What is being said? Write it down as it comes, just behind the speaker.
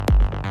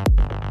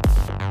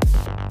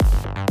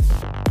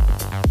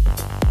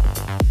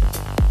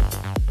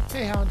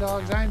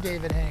Dogs. I'm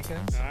David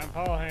Hankins. I'm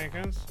Paul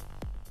Hankins.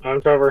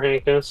 I'm Trevor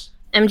Hankins.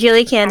 I'm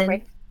Julie Cannon.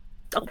 And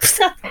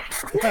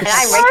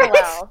I'm Rachel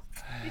L.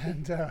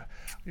 And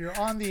you're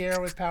on the air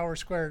with Power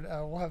Squared.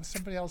 We'll have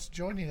somebody else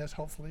joining us,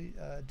 hopefully.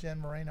 Jen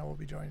Moreno will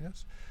be joining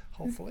us,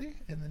 hopefully,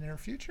 in the near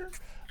future.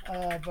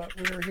 But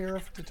we're here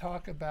to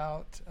talk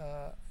about,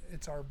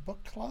 it's our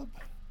book club,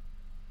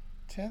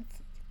 10th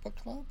book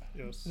club.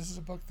 Yes. This is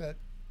a book that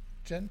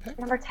Jen picked.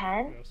 Number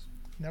 10? Yes.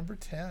 Number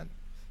 10.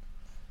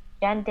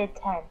 Jen did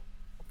 10.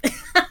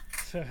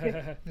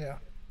 Yeah.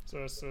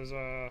 So this is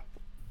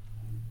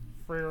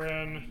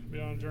Frieren,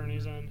 Beyond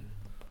Journey's End.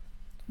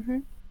 Mm-hmm.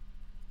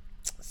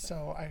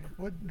 So I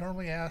would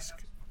normally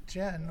ask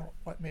Jen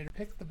what made her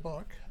pick the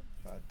book,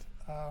 but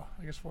I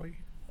guess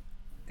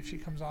if she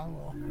comes on,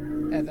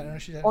 we'll add that. I know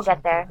she's had We'll some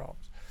get there.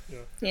 problems.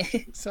 Yeah.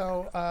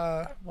 So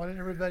what did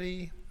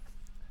everybody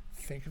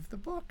think of the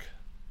book?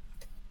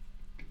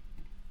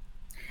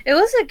 It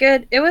was a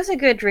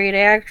good read.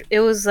 It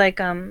was like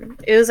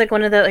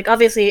one of the, like,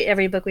 obviously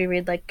every book we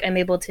read, like, I'm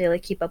able to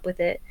like keep up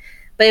with it,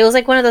 but it was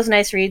like one of those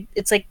nice reads.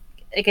 It's like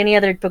any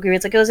other book we read.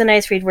 It's like, it was a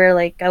nice read where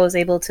like I was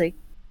able to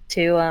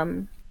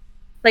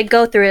like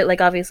go through it,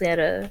 like, obviously at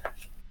a,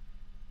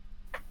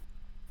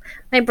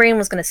 my brain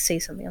was gonna say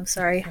something, I'm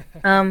sorry.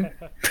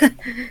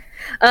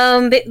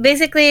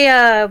 Basically,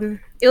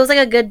 it was like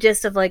a good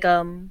gist of like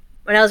when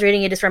I was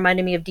reading it, just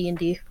reminded me of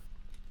D&D.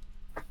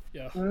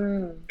 Yeah. I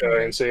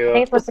can see I think that.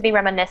 it's supposed to be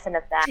reminiscent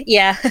of that.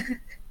 Yeah.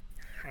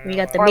 We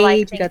got the Or mage,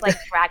 like we things got like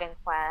the Dragon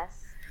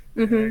Quest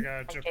mm-hmm.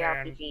 and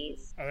Japan.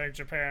 JRPGs. I think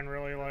Japan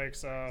really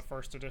likes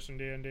first edition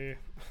D&D.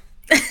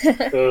 Yes.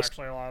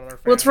 Actually, a lot of their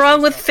What's fantasy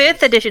wrong with stuff 5th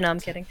is- edition? No,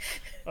 I'm kidding.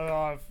 A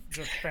lot of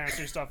just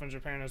fantasy stuff in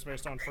Japan is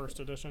based on first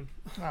edition.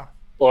 Oh,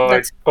 Like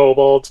That's-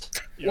 kobolds.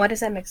 Yeah. Why does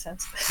that make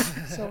sense?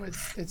 so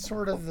it's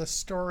sort of the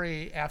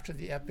story after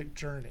the epic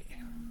journey,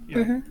 Yeah.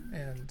 Mm-hmm.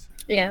 and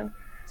Yeah.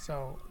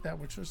 so that,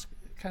 which was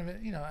kind of,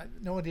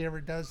 nobody ever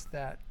does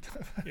that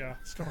Yeah.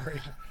 story.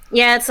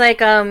 Yeah, it's like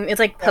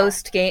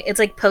post game. It's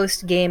like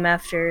post game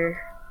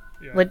after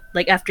Yeah. what,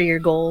 like after your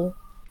goal.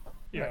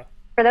 Yeah.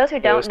 For those who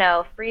don't Yes.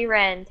 know,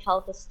 Frieren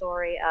tells the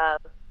story of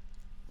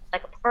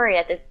like a party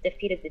that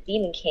defeated the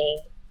Demon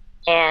King,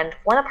 and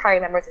one of the party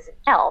members is an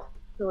elf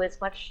who is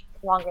much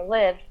longer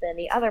lived than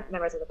the other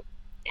members of the party,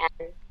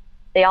 and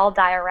they all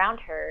die around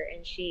her,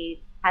 and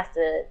she has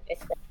to.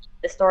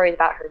 The story is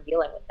about her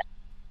dealing with that,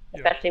 Yeah.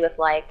 especially with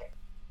like,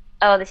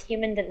 oh, this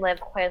human didn't live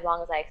quite as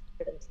long as I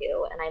expected them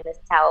to, and I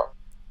missed out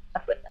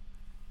with them.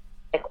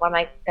 Like, what am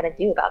I gonna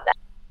do about that?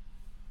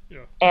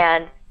 Yeah.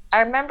 And I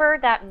remember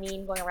that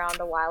meme going around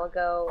a while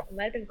ago. It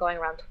might have been going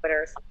around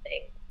Twitter or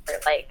something. Where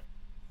like,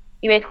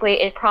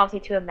 it prompts you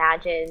to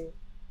imagine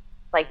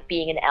like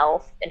being an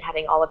elf and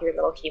having all of your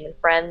little human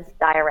friends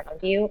die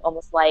around you.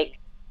 Almost like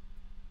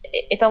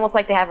it's almost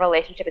like they have a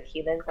relationship with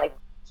humans, like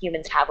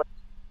humans have.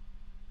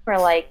 Where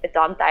like the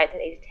dog dies at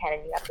age 10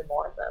 and you have to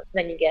mourn them.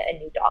 Then you get a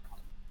new dog.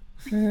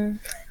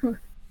 Mm-hmm.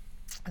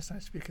 It's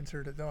nice to be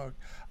considered a dog.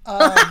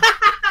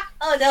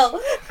 Oh no.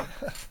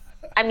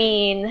 I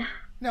mean,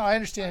 No, I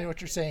understand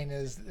what you're saying.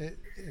 Is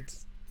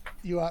it's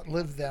you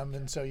outlive them,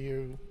 and so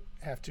you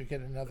have to get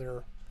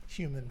another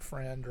human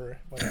friend or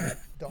whatever.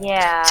 Dog.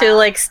 yeah. To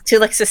like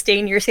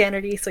sustain your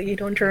sanity, so you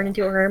don't turn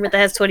into a hermit that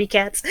has 20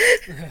 cats.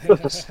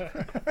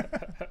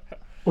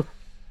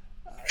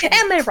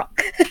 Am I wrong?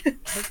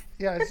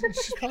 Yeah,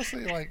 she's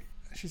supposedly like,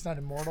 she's not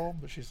immortal,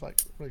 but she's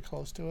like really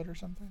close to it or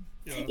something.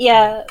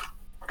 Yeah,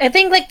 I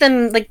think like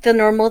the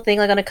normal thing,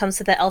 like when it comes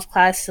to the elf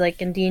class,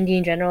 like in D&D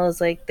in general, is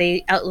like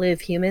they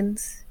outlive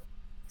humans,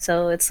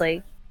 so it's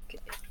like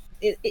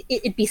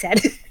it'd be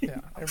sad.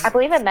 Yeah, I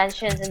believe it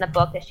mentions in the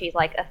book that she's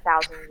like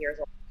 1,000 years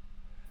old.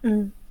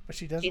 Mm. but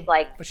she doesn't. She's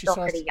like But she still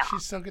still, pretty young. she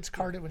still gets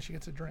carded when she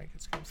gets a drink.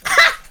 It's kind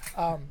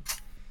of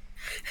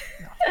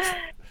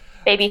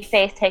Baby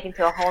face taken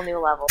to a whole new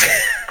level.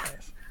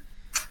 yes.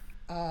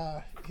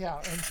 Yeah,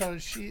 and so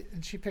she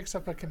picks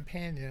up a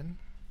companion.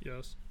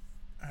 Yes.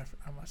 I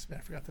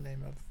forgot the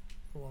name of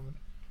the woman.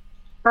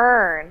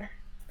 Fern.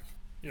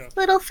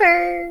 Little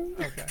fern.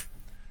 Okay,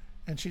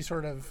 and she's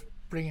sort of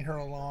bringing her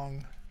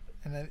along,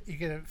 and then you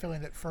get a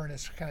feeling that Fern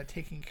is kind of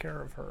taking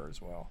care of her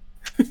as well.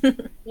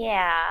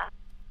 Yeah.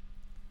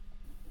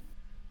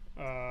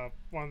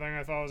 One thing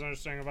I thought was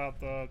interesting about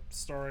the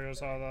story was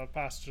how the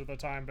passage of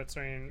time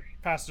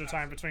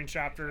between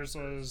chapters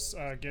was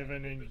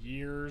given in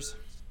years.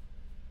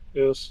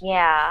 Yes.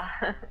 Yeah.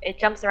 It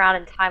jumps around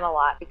in time a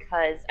lot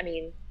because, I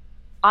mean,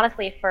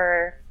 honestly,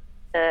 for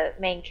the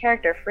main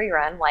character,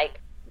 Frieren, like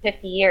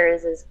 50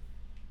 years is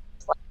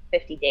like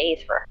 50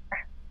 days for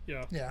her.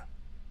 Yeah. Yeah.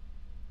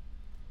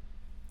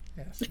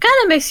 Yes. It kind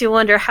of makes you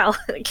wonder how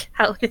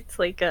it's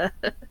like a.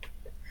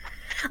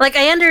 Like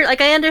I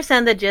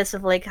understand the gist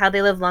of like how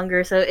they live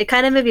longer, so it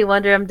kind of made me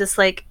wonder. I'm just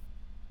like,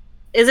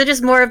 is it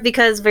just more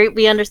because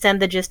we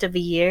understand the gist of a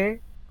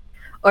year,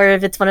 or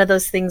if it's one of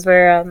those things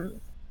where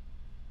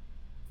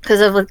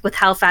because of with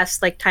how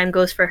fast like time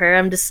goes for her,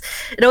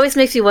 it always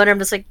makes me wonder. I'm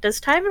just like,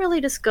 does time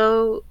really just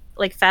go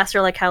like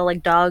faster, like how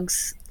like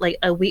dogs, like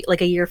a week,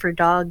 like a year for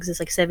dogs is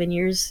like 7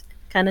 years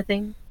kind of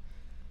thing?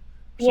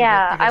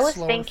 Yeah, it gets I was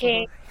slower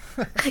thinking.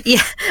 for her.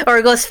 Yeah, or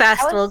it goes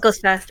fast. I was- Well, it goes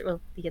faster.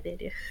 Well, you get the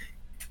idea.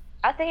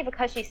 I was thinking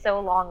because she's so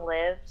long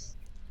lived,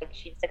 like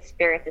she's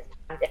experienced this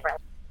time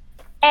differently.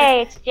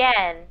 Hey, it's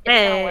Jen. Is it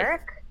Hey. gonna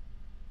work?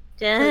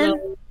 Jen,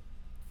 Hello.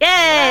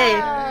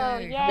 yay! Oh,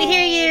 Yay. yay! We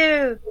hear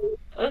you.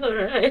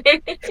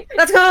 Alright.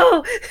 Let's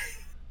go.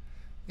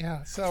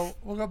 Yeah, so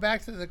we'll go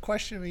back to the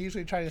question we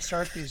usually try to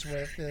start these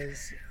with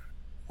is,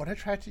 what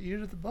attracted you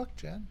to the book,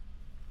 Jen?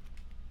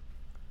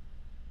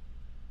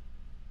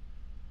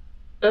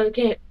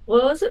 Okay,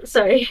 what was it?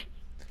 Sorry.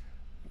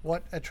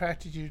 What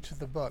attracted you to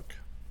the book?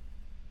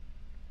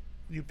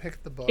 You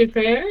picked the book. Your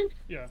parent?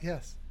 Yeah.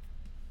 Yes.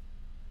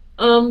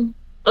 Other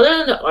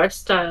than the art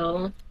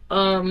style,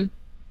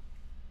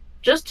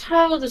 just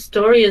how the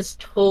story is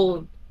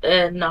told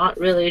and not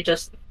really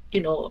just,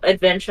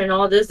 adventure and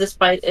all this,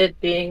 despite it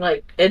being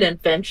like an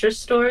adventure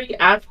story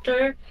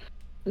after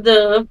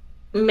the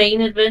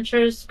main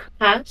adventures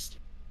passed.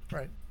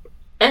 Right.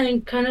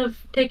 And kind of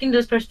taking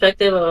this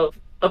perspective of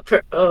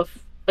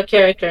a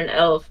character, an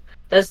elf,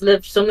 that's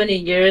lived so many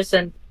years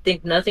and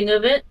think nothing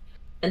of it,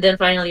 and then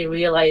finally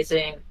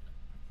realizing,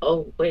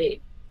 oh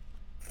wait,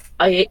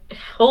 I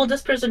hold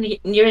this person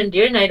near and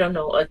dear, and I don't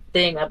know a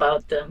thing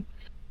about them.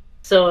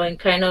 So, in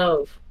kind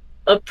of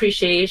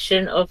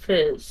appreciation of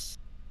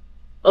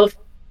of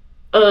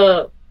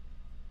uh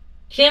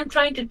him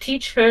trying to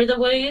teach her the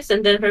ways,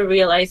 and then her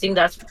realizing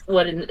that's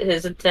what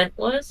his intent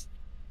was,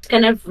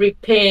 kind of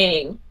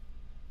repaying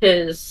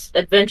his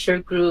adventure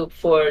group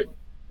for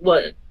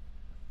what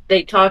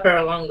they taught her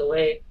along the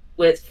way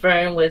with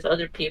Fern, with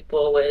other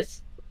people,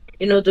 with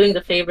doing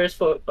the favors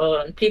for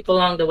people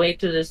along the way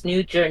to this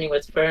new journey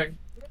with Fern.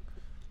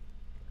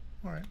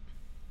 All right.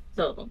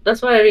 So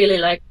that's what I really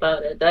like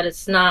about it. That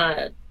it's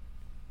not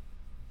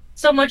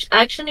so much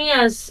actiony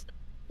as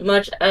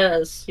much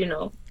as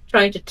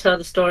trying to tell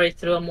the story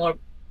through a more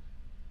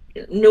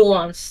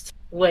nuanced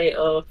way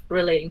of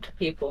relating to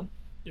people.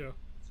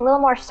 A little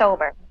more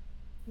sober.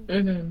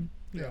 Mm-hmm.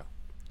 Yeah.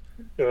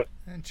 Yeah.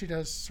 And she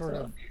does sort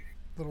of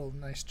little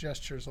nice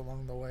gestures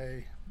along the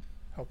way,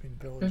 helping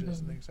villages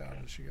and things out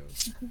as she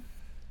goes.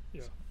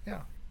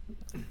 Yeah.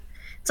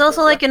 It's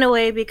also like in a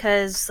way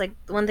because like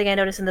one thing I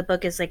noticed in the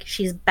book is like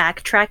she's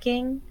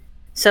backtracking.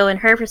 So in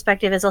her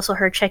perspective, it's also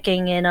her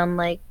checking in on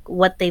like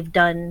what they've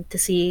done to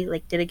see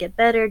like did it get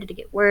better, did it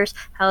get worse,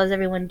 how is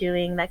everyone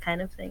doing, that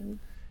kind of thing.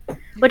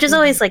 Which is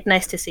always like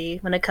nice to see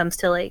when it comes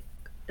to like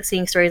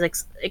seeing stories like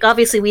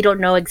obviously we don't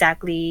know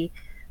exactly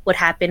what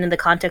happened in the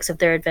context of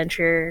their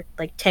adventure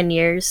like 10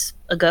 years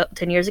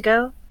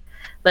ago,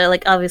 but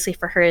like obviously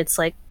for her it's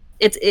like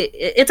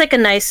it's like a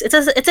nice it's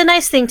a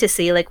nice thing to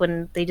see like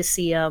when they just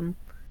see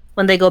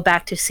when they go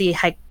back to see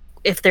how,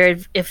 if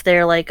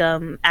their like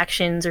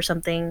actions or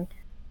something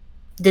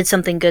did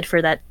something good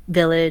for that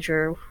village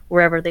or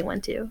wherever they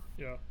went to.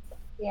 Yeah.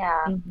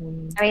 Yeah.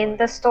 Mm-hmm. I mean,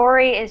 the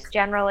story is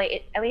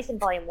generally, at least in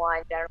Volume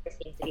 1, generally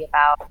seems to be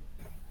about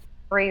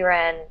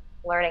Frieren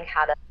learning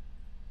how to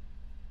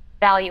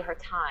value her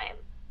time.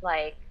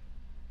 Like,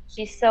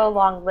 she's so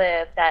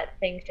long-lived that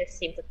things just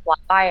seem to fly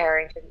by her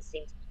and she doesn't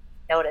seem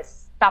to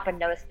stop and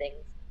notice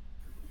things.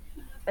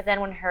 But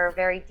then when her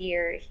very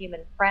dear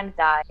human friend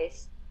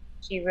dies,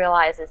 she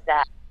realizes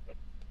that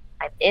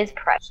time is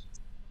precious,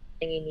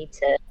 and you need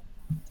to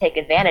take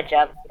advantage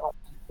of if you don't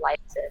want life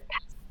to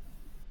pass.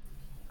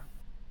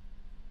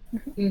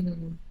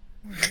 Mm-hmm.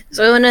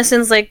 So in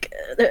essence, like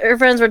her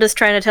friends were just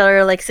trying to tell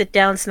her like sit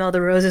down, smell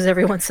the roses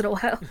every once in a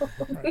while.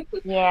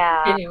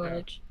 Yeah. Pretty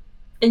much.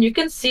 And you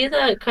can see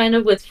that kind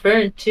of with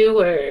Fern too,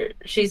 where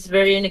she's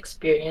very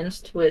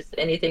inexperienced with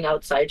anything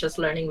outside just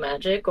learning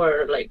magic,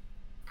 or like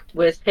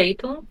with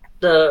Hatel,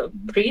 the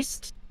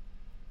priest.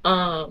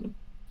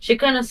 She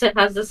kind of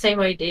has the same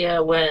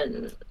idea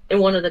when in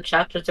one of the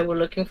chapters they were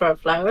looking for a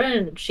flower,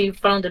 and she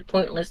found it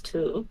pointless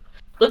to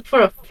look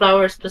for a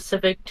flower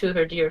specific to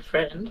her dear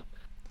friend.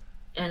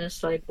 And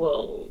it's like,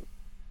 well,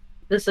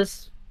 it's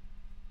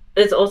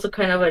also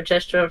kind of a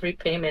gesture of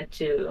repayment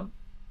to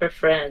her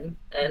friend,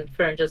 and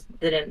Fern just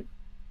didn't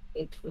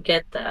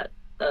get that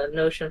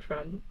notion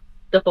from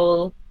the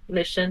whole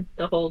mission,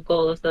 the whole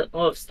goal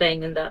of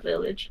staying in that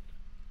village.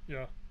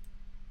 Yeah.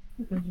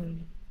 Mm-hmm.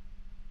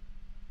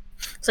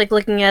 It's like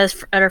looking at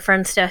her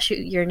friend's statue.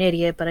 You're an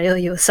idiot, but I owe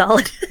you a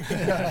solid.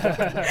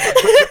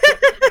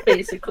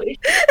 Basically.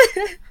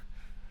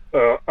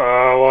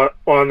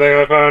 One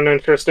thing I found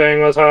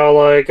interesting was how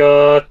like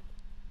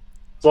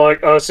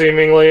a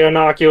seemingly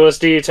innocuous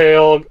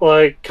detail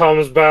like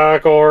comes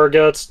back or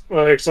gets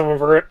like some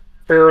of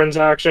Frieren's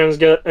actions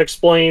get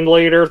explained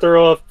later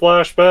through a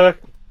flashback.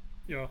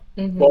 Yeah.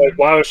 Mm-hmm. Like,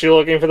 why was she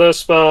looking for this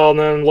spell? And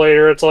then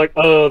later it's like,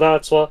 oh,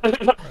 that's what.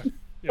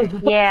 Yeah.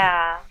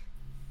 Yeah.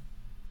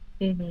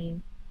 Mm-hmm.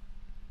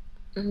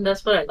 And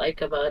that's what I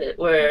like about it,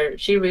 where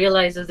she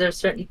realizes there's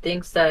certain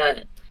things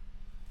that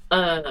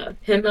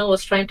Himmel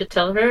was trying to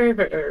tell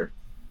her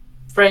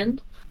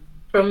friend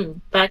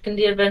from back in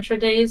the adventure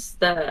days,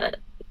 that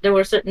there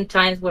were certain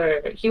times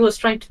where he was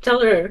trying to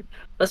tell her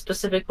a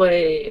specific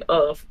way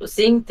of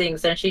seeing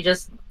things and she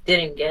just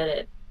didn't get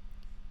it.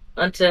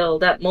 until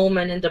that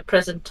moment in the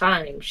present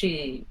time.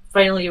 She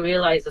finally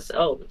realizes,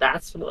 oh,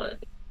 that's what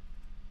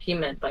he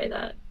meant by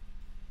that.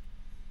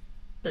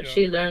 But Yeah.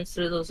 she learns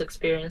through those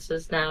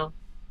experiences now,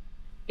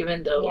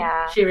 even though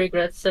Yeah. she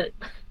regrets it.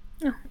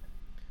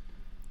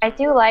 I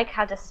do like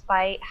how,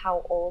 despite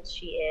how old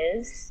she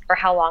is or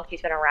how long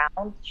she's been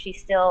around,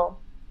 she's still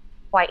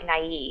quite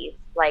naive.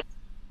 Like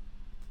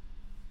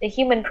the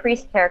human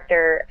priest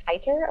character,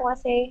 Heiter, I want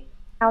to say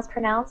how it's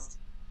pronounced,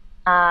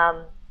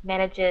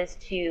 manages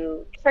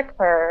to trick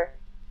her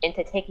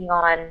into taking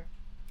on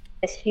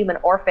this human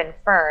orphan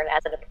Fern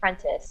as an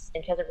apprentice,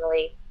 and she doesn't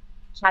really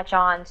catch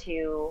on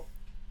to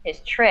his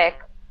trick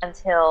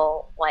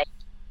until like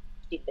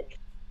she's been.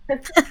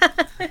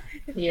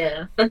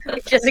 Yeah.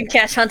 She doesn't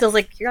catch on until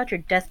like, you're on your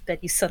deathbed,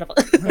 you son of a.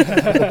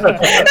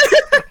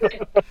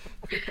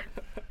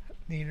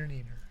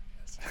 Neener.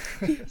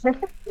 Yes.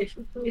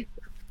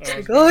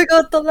 Like, oh, I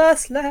got the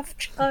last laugh,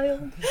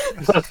 child.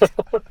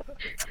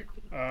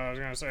 I was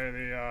gonna say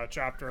the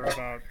chapter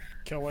about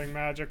killing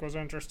magic was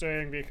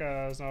interesting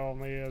because not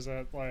only is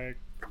it like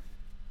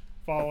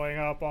following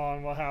up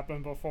on what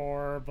happened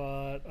before,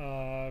 but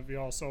we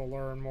also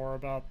learn more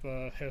about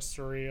the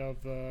history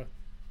of the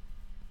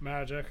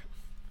magic.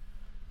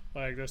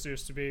 Like this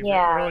used to be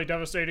Yeah. a really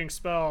devastating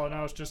spell, and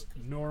now it's just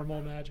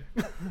normal magic.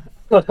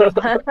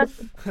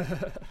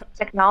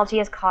 Technology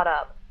has caught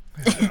up.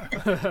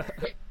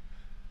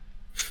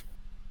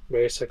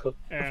 Basically.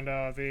 And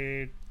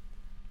the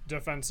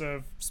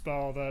defensive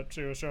spell that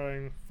she was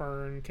showing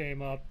Fern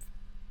came up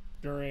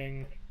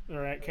during,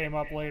 or it came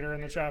up later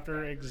in the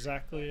chapter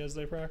exactly as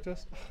they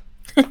practiced.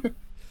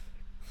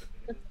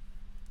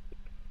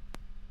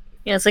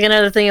 Yeah, it's like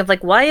another thing of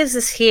like, why is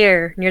this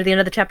here near the end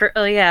of the chapter?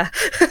 Oh yeah.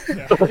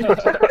 Yeah.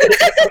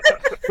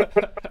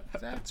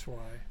 That's why.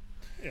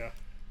 Yeah.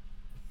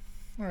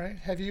 All right.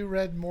 Have you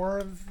read more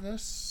of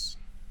this,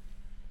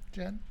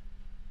 Jen?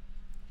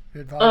 You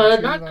had volume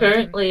two, Not volume three?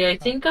 currently. I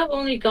think I've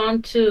only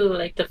gone to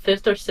like the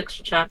 5th or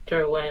 6th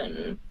chapter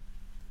when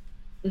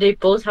they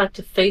both had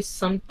to face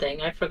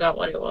something. I forgot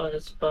what it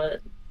was,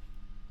 but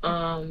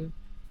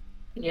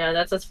yeah,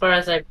 that's as far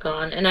as I've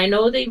gone. And I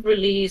know they've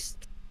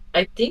released,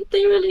 I think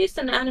they released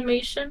an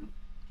animation.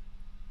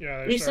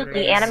 Yeah.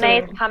 Recently, The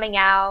anime is coming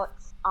out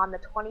on the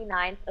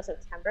 29th of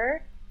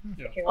September.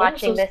 Yeah. If you're Oh,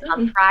 watching so this on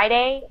soon.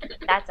 Friday,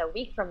 that's a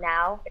week from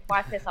now. If you're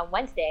watching this on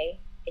Wednesday,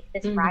 it's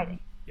this Mhm. Friday.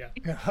 Yeah.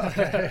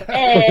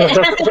 Okay.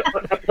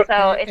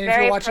 So it's And if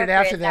very you're watching it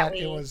after appropriate that, we...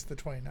 it was the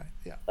 29th.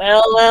 Yeah.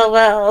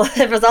 Well.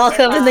 It was all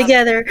coming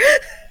together.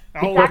 It's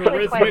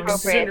actually quite Algorithmic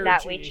appropriate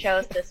that we synergy.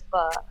 chose this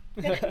book.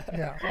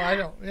 Yeah. Well, I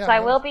don't. Yeah. So I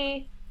will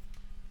be.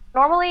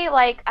 Normally,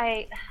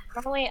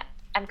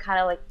 I'm kind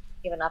of like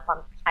giving up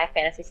on high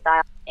fantasy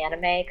style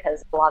anime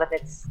because a lot of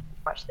it's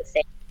much the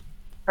same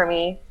for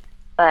me.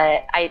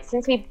 But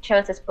since we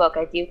chose this book,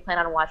 I do plan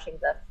on watching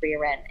the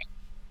Frieren.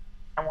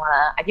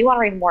 I do want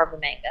to read more of the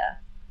manga,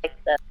 like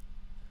the.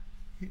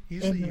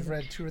 Usually, you've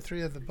read 2 or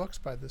 3 of the books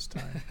by this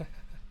time.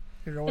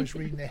 You're always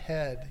reading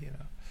ahead, you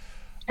know.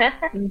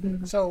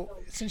 Mhm. So,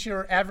 since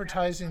you're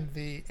advertising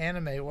the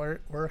anime,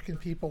 where can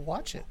people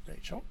watch it,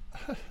 Rachel?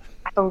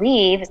 I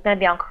believe it's going to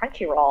be on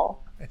Crunchyroll,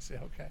 I say,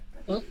 okay.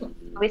 at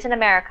least in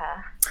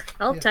America.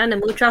 Oh, Yeah. time to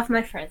mooch off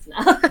my friends now.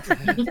 I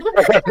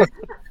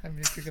mean,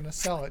 if you're going to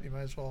sell it, you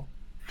might as well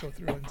go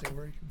through and say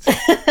where you can sell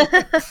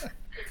it.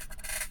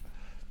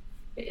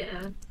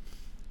 Yeah.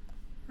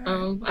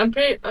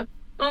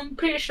 I'm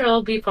pretty sure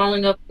I'll be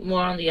following up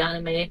more on the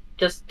anime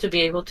just to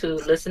be able to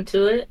listen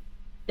to it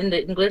in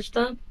the English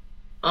dub.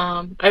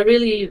 I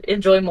really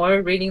enjoy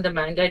more reading the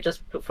manga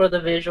just for the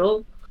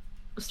visual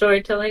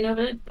storytelling of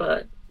it,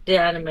 but the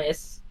anime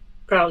is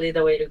probably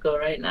the way to go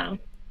right now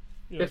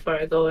Yeah. before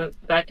I go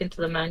back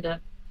into the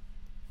manga.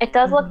 It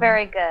does look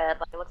very good.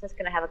 Like, it looks like it's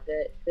going to have a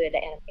good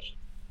animation.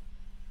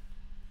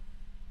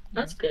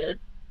 That's good.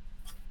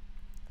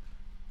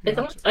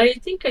 Yeah. I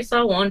think I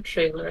saw one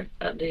trailer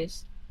at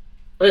least.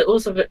 But it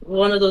was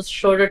one of those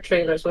shorter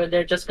trailers where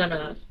they're just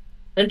gonna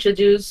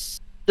introduce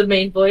the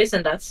main voice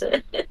and that's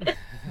it.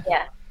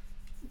 Yeah.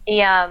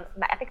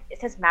 I think it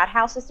says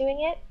Madhouse is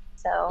doing it,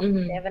 so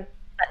Mhm. they haven't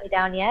let me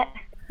down yet.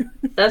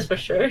 That's for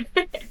sure.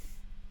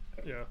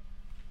 Yeah.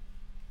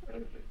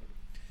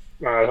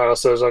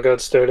 Madhouse is a good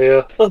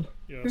studio.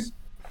 Yes.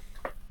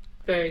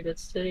 Very good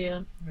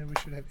studio. Maybe we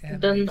should have anime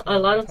Done a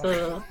club lot and of talk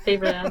the about it.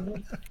 favorite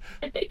anime.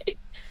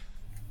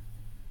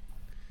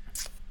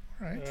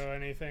 Right.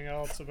 Anything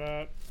else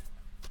about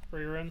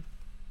Frieren?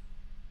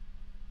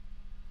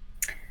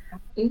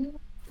 Mm,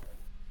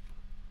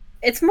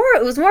 It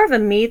was more of a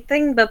me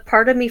thing, but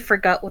part of me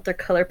forgot what their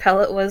color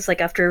palette was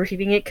like after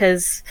reading it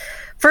because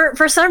for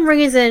some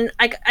reason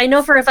I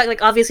know for a fact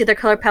like obviously their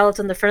color palette's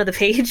on the front of the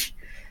page,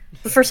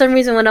 but for some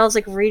reason when I was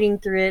like reading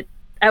through it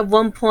at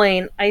one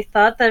point I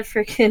thought that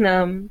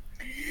freaking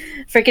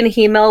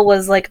Hemel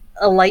was like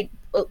a light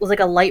was like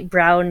a light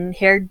brown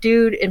haired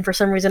dude, and for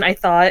some reason I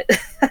thought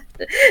that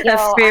Yo,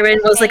 Frieren I'm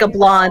the was like a same,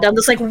 blonde. though. I'm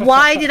just like,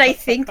 why did I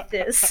think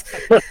this?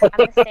 I'm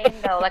the same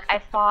though. Like I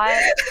thought,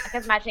 I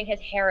kept imagining his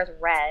hair is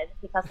red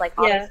because like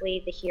Yeah.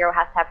 obviously the hero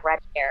has to have red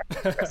hair.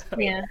 For some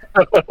reason.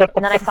 Yeah,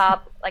 And then I saw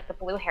like the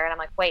blue hair, and I'm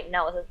like, wait,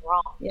 no, this is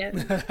wrong. yeah.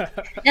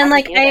 How'd And you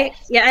like do I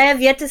this?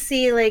 have yet to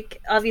see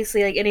like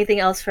obviously like anything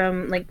else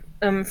from like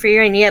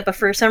Frieren yet, but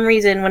for some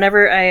reason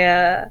whenever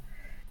I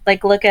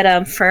like look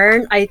at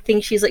Fern, I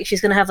think she's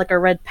gonna have like a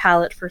red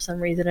palette for some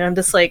reason, and I'm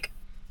just like,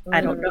 I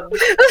don't know.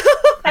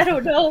 I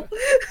don't know.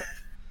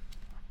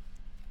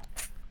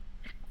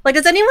 Like,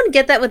 does anyone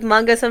get that with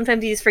manga?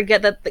 Sometimes you just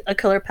forget that a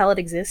color palette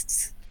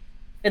exists,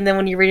 and then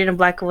when you read it in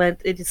black and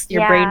white, it just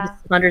your brain Yeah.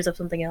 just wonders of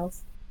something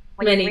else.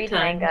 When Many you read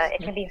times. manga,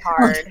 it can be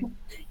hard.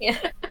 Yeah.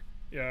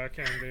 Yeah, it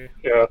can be.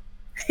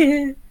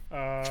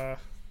 Yeah.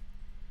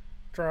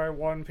 Try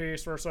One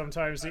Piece, where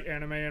sometimes the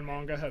anime and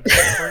manga have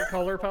different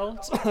color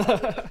palettes.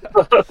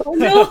 Oh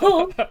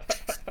no!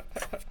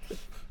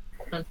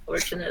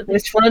 Unfortunately.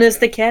 Which one is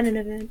the canon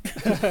event?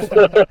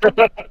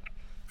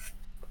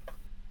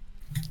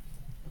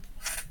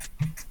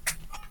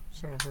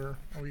 So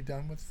are we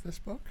done with this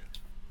book?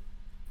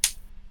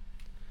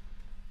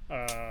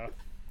 That's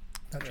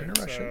Yeah,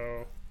 interesting.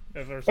 so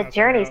if there's The nothing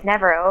journey's else-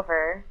 never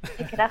over.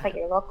 Pick it up at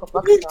your local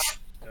bookstore.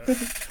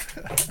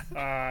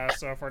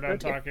 so if we're done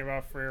talking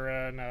about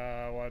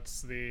Frieren,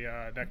 what's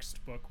the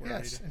next book we're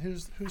Yes. reading?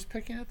 And who's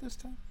picking it this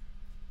time?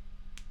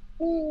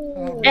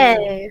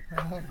 Hey.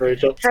 Oh,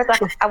 Rachel. First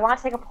off, I want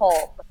to take a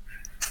poll.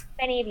 If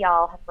any of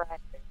y'all have read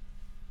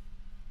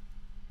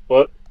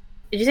What?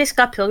 Did you say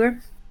Scott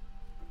Pilgrim?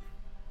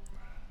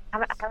 how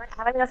many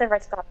of you guys have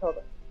read Scott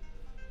Pilgrim?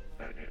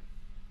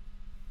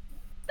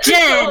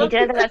 Jen! You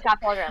didn't read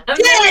Scott Pilgrim. I'm I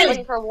was not-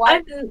 looking for one.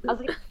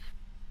 I've-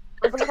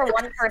 I was looking for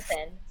one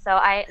person, so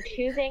I'm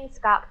choosing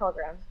Scott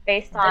Pilgrim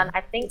based on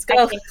I think Let's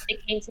go. it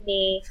came to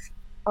me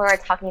when we were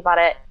talking about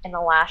it in the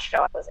last show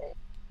I was in,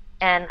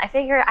 and I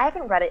figured I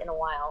haven't read it in a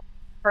while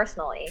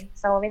personally,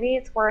 so maybe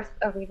it's worth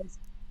a read.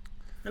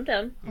 I'm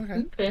done. Okay.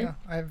 Okay.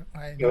 Yeah,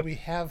 I know we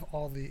have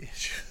all the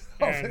issues.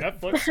 of And it.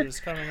 Netflix is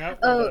coming out.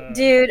 Oh, with,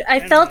 dude, I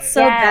felt anime.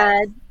 so Yes.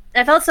 bad.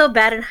 I felt so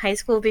bad in high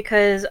school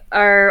because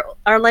our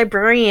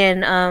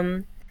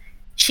librarian,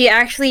 she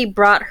actually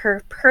brought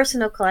her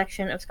personal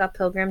collection of Scott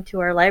Pilgrim to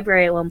our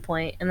library at one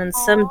point, and then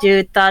some Aw.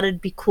 dude thought it'd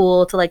be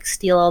cool to like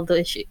steal all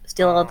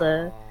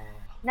the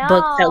No,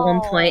 books at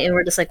one point, and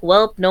we're just like,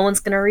 well, no one's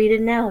gonna read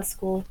it now at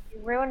school, you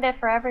ruined it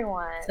for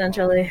everyone.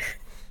 essentially.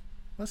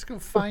 Let's go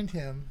find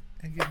him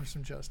and give him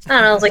some justice. I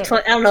don't know. It was like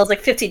I don't know. It was like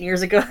 15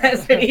 years ago.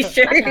 I'm pretty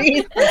sure.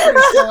 He's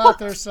still out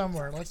there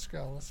somewhere. Let's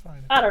go. Let's find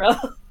him. I don't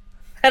know.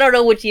 I don't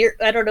know which year.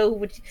 I don't know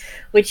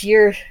which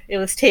year it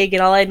was taken.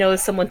 All I know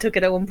is someone took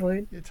it at one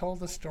point. You told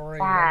the story.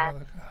 Sad.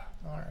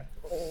 All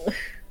right.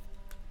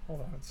 Hold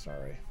on.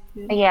 Sorry.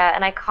 Yeah,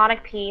 an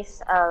iconic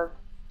piece of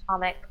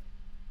comic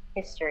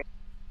history.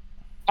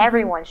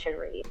 Everyone should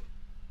read.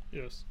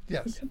 Yes.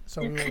 Yes.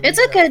 So we will It's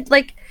read a good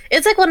like.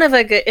 It's like one of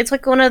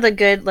the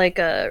good like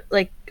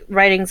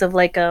writings of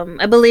like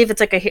I believe it's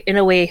like in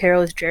a way a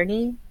hero's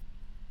journey.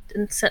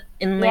 In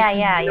like,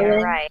 Yeah, in a you're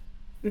way. right.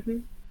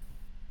 Mhm.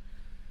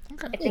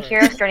 Okay. It's a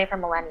hero's journey for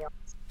millennials.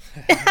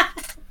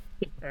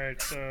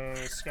 Alright, so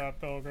Scott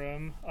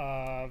Pilgrim.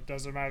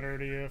 Doesn't matter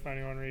to you if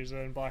anyone reads it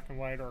in black and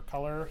white or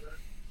color.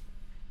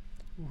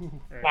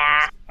 Ooh. Right, Nah.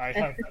 'cause I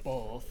have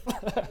both.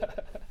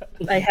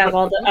 I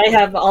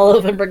have all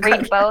of them.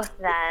 Read both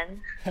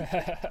then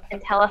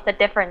and tell us the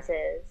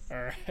differences.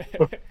 Alright.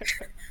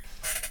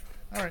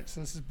 All right. So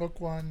this is book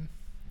one.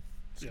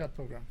 Scott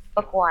Pilgrim.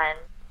 Book one.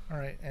 All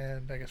right,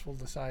 and I guess we'll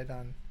decide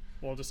on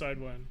We'll decide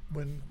when.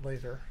 when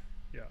later.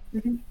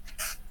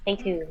 Stay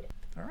tuned.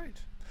 All right.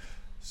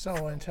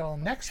 So until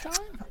next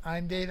time,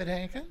 I'm David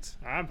Hankins.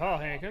 I'm Paul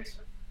Hankins.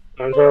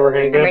 I'm Trevor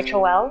I'm Hankins.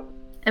 Rachel Wells.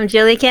 I'm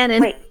Jilly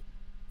Cannon. Wait,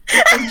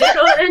 And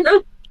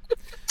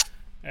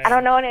I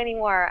don't know it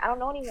anymore. I don't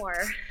know anymore.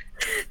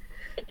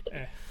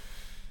 Eh,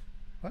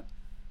 I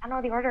don't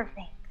know the order of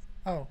things.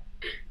 Oh.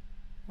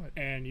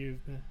 And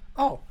you've been.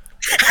 Oh.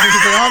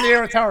 They're on the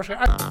air with Tower Square.